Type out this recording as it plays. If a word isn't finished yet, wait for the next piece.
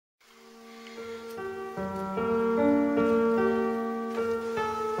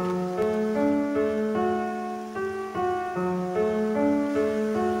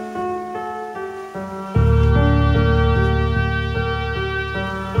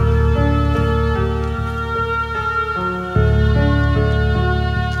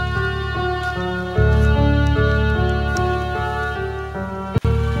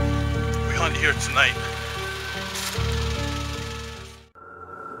tonight.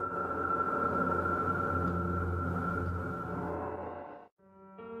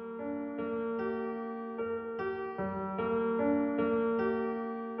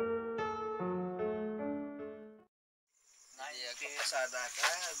 Pasada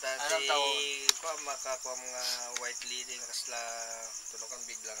ka, dati pa makakuha mga white lady kasla tulokan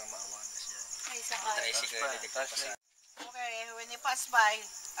bigla nga maawan na siya. Okay, when you pass by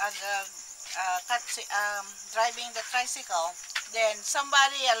driving the tricycle, then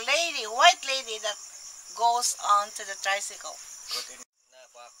somebody, a lady, white lady that goes on to the tricycle.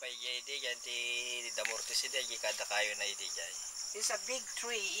 Nakakapay di yan di damorte si di kada kayo na di jay. There's a big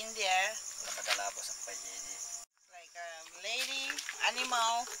tree in there. Nakadala po sa payedi. Like a lady,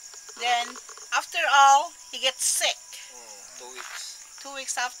 animal. Then after all, he gets sick. 2 weeks. 2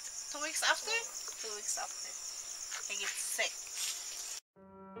 weeks after. 2 weeks after? 2 weeks after. He gets sick.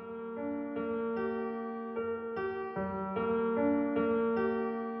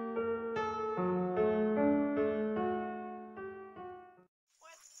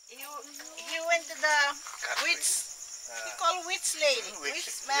 He went to the witch. You call witch lady. Witch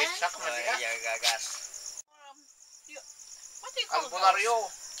man. What do you call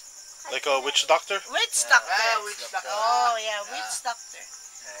those? Like a witch doctor? Witch doctor. Oh yeah, witch doctor.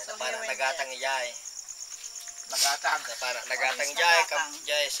 So he went nagatang there. jay. Nagatang jay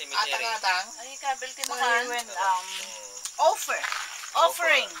jay cemetery. So he went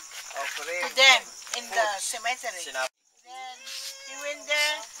offering to them in the cemetery. Then he went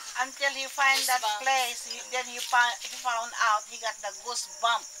there until he find that place. Then he found out he got the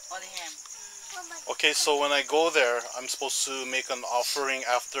goosebump on him. Okay, so when I go there, I'm supposed to make an offering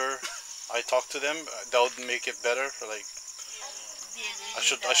after I talk to them. That would make it better. Like, I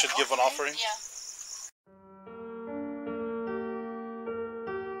should give an offering. Yeah.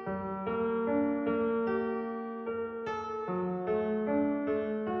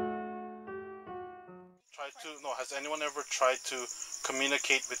 Has anyone ever tried to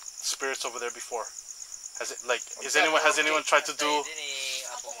communicate with spirits over there before? Has anyone tried to do? Oh,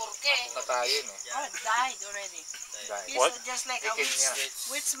 died already. What? He's just like a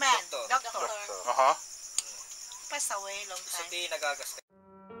witch man, doctor. Passed away long time. He's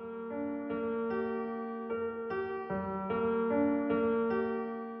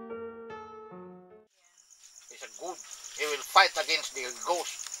a good. He will fight against the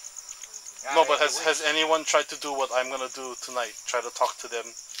ghost. No, but has anyone tried to do what I'm gonna do tonight? Try to talk to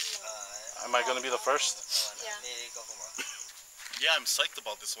them. Am I gonna be the first? Yeah. Yeah, I'm psyched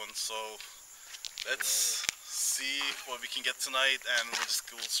about this one. So let's see what we can get tonight, and we'll just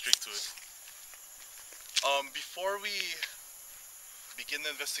go straight to it. Before we begin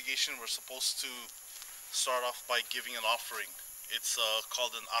the investigation, we're supposed to start off by giving an offering. It's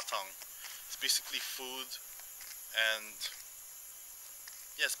called an atang. It's basically food, and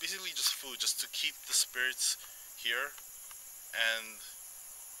yeah, it's basically just food, just to keep the spirits here and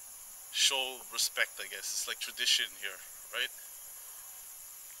show respect, I guess. It's like tradition here, right?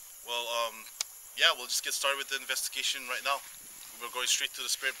 Well, yeah, we'll just get started with the investigation right now. We're going straight to the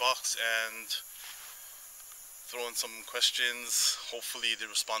spirit box and throw in some questions. Hopefully they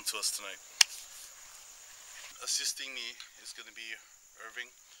respond to us tonight. Assisting me is going to be Irving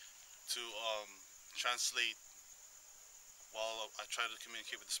to translate while I try to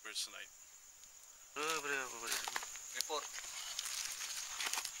communicate with the spirits tonight. Report.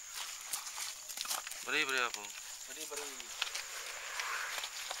 Beri apa?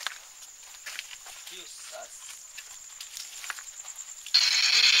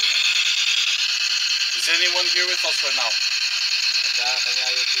 Is anyone here with us right now?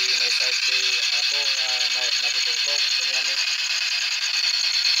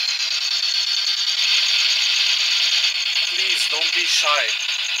 Please don't be shy.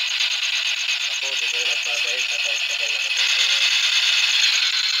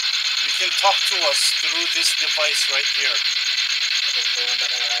 You can talk to us through this device right here.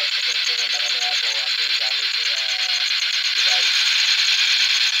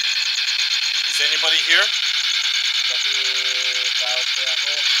 Is anybody here?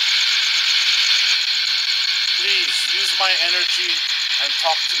 Please use my energy and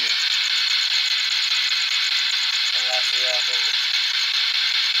talk to me.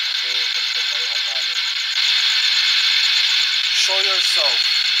 Show yourself.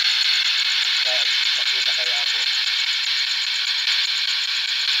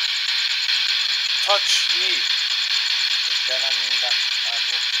 Touch me.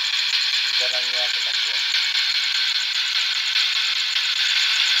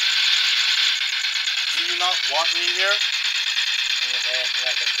 Do you not want me here?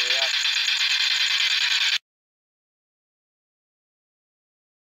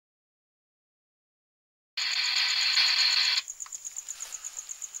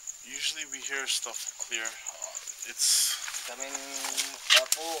 usually we hear stuff clear. It's... Kaming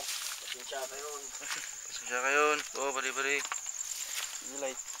apo, pasensya kayo. Pasensya kayo. Oo, bari-bari.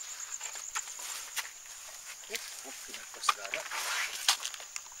 Light. Pinagpasgana.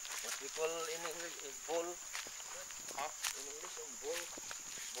 What we call in English is ball. Huh? In English is ball.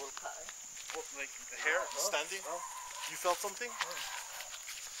 Ball ka eh. What, like hair standing? Oh. You felt something?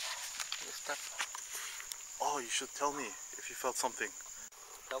 Stop. Oh, you should tell me if you felt something.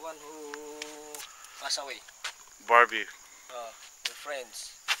 The one who passed away. Barbie. Your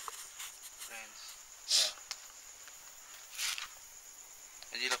friends.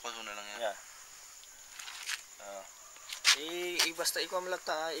 Hindi lang kaso na lang yan. Yeah. Basta ikaw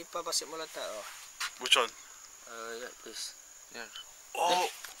malata, ipabasi mo lata. Oh. Which one? Yeah, this. Yan. Oh.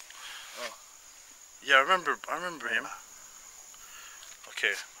 Oh. Yeah, I remember him.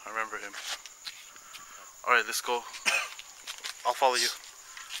 Okay, I remember him. All right, let's go. I'll follow you.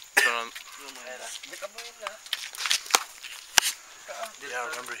 Turn on. Yeah, I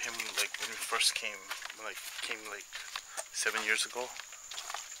remember him like when we first came, like 7 years ago.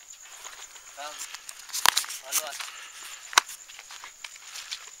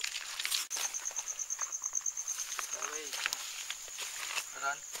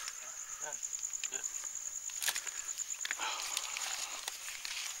 Run.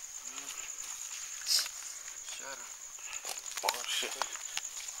 Sure. Oh shit.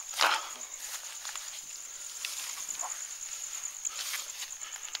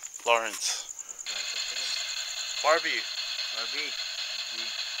 Lawrence. Barbie.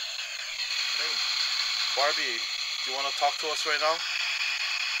 Barbie, do you want to talk to us right now?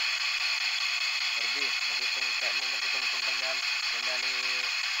 Barbie, magitong kanya ni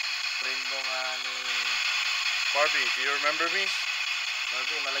friend mo nga ni Barbie, do you remember me?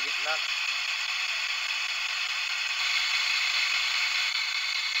 Barbie, malagit na.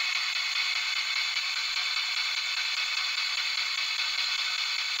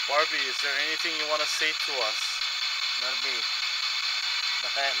 Barbie, is there anything you want to say to us? Barbie,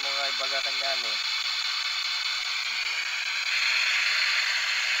 baka mo nga ibaga kanya ni.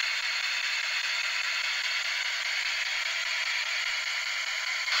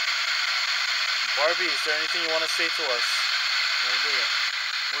 Barbie, is there anything you want to say to us? Barbie,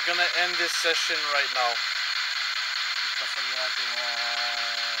 We're gonna end this session right now. ipasan niya ating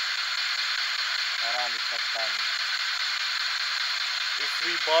karalipatan If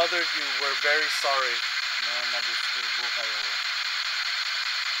we bothered you, we're very sorry. na nadisturbo kayo.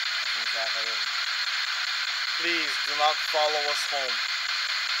 Pasensya kayo. Please do not follow us home.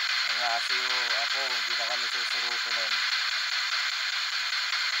 Ang asiyo ako, hindi na kami susurutunin.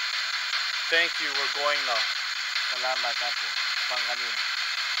 Thank you, we're going now. Salamat ako. Upang kami.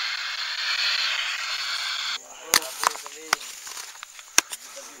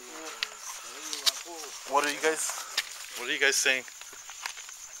 What are you guys saying?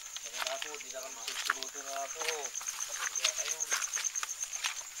 Ako, hindi na kami susurutunin ako. Pasensya kayo.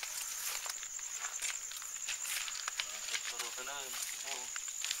 Surutan na. Oo.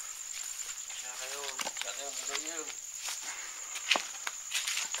 Pasensya kayo. Pasensya kayo. Magayon.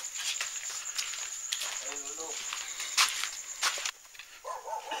 Ay, ulo.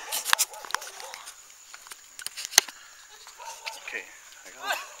 Okay,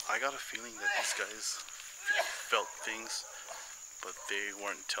 I got a feeling that these guys felt things, but they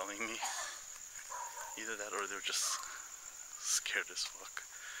weren't telling me. Either that or they're just scared as fuck.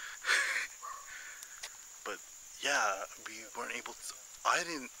 But yeah, we weren't able to. I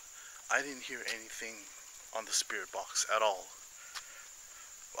didn't hear anything on the spirit box at all.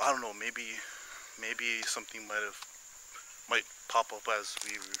 I don't know, maybe something might pop up as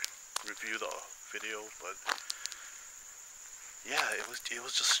we review the video, but yeah, it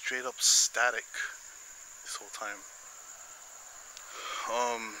was just straight up static this whole time.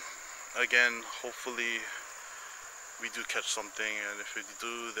 Again, hopefully we do catch something, and if we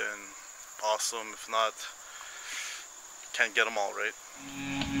do, then awesome. If not, can't get them all, right?